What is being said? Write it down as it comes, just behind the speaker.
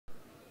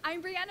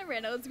I'm Bryanna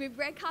Reynolds with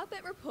Red Carpet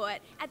Report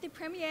at the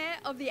premiere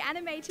of the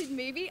animated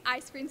movie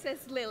Ice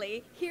Princess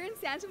Lily here in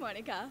Santa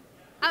Monica.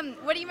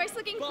 What are you most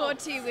looking forward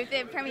to with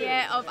the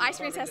premiere of Ice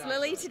Princess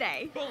Lily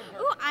today?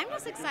 Ooh, I'm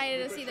just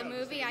excited to see the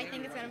movie. I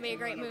think it's going to be a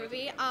great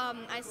movie.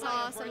 I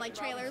saw some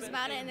trailers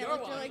about it and it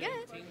looked really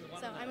good,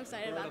 so I'm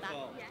excited about that.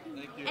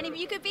 And if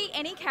you could be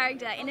any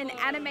character in an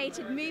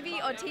animated movie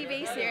or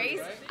TV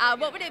series,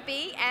 what would it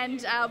be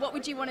and what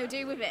would you want to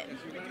do with it?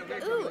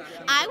 Ooh,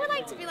 I would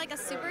like to be like a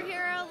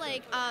superhero,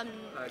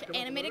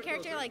 animated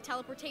character, like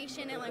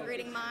teleportation and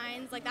reading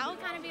minds. That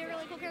would kind of be a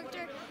really cool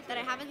character that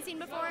I haven't seen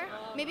before.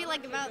 Maybe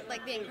about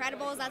The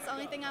Incredibles. That's the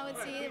only thing I would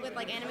see with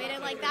animated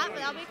like that, but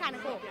that would be kind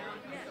of cool.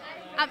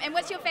 And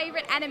what's your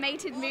favorite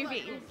animated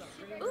movie?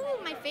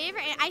 Ooh, my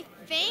favorite, I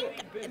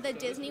think the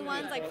Disney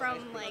ones, from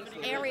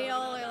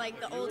Ariel or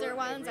the older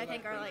ones, I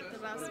think are the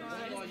best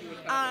ones.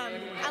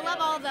 I love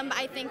all of them, but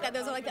I think that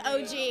those are the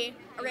OG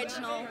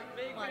original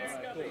ones.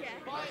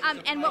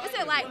 And what was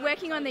it like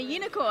working on the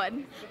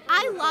unicorn?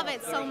 I love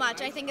it so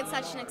much. I think it's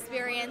such an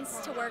experience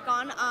to work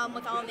on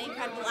with all the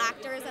incredible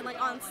actors and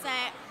on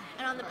set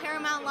and on the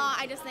Paramount lot.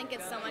 I just think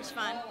it's so much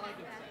fun.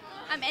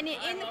 And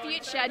in the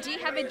future, do you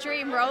have a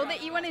dream role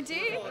that you want to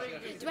do?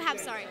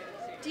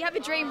 Do you have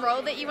a dream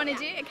role that you want to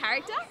do, a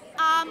character?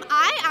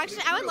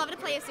 I would love to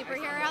play a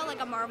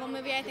superhero, a Marvel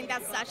movie. I think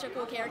that's such a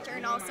cool character,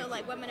 and also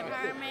women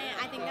empowerment.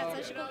 I think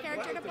that's such a cool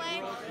character to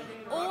play.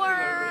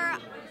 Or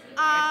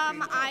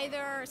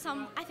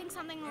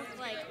something with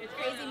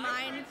crazy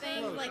mind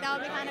thing, that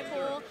would be kind of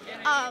cool.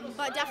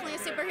 But definitely a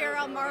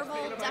superhero,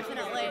 Marvel,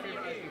 definitely.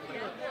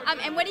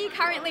 And what are you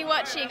currently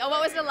watching, or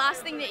what was the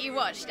last thing that you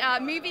watched? A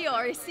movie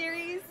or a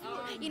series?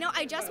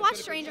 I just watched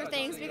Stranger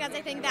Things because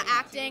I think the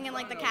acting and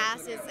the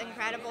cast is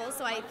incredible.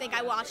 So I think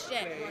I watched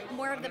it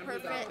more of the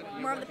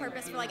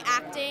purpose for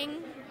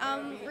acting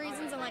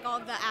reasons, and all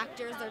of the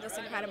actors, they're just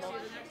incredible.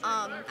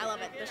 I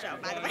love it, the show,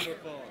 by the way.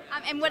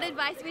 And what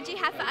advice would you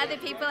have for other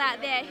people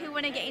out there who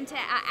want to get into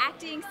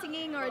acting,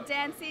 singing, or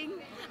dancing?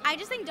 I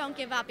just think don't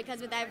give up,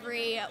 because with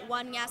every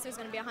one yes, there's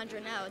going to be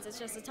 100 no's. It's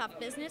just a tough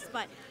business,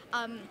 but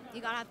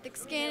you got to have thick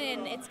skin,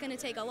 and it's going to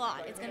take a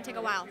lot. It's going to take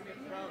a while.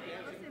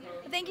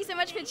 Thank you so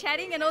much for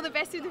chatting, and all the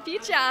best in the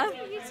future.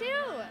 You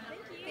too.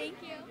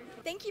 Thank you.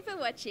 Thank you for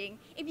watching.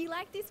 If you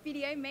like this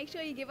video, make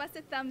sure you give us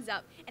a thumbs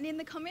up, and in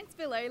the comments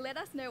below, let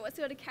us know what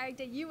sort of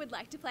character you would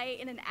like to play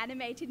in an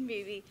animated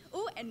movie.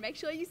 Oh, and make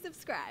sure you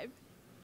subscribe.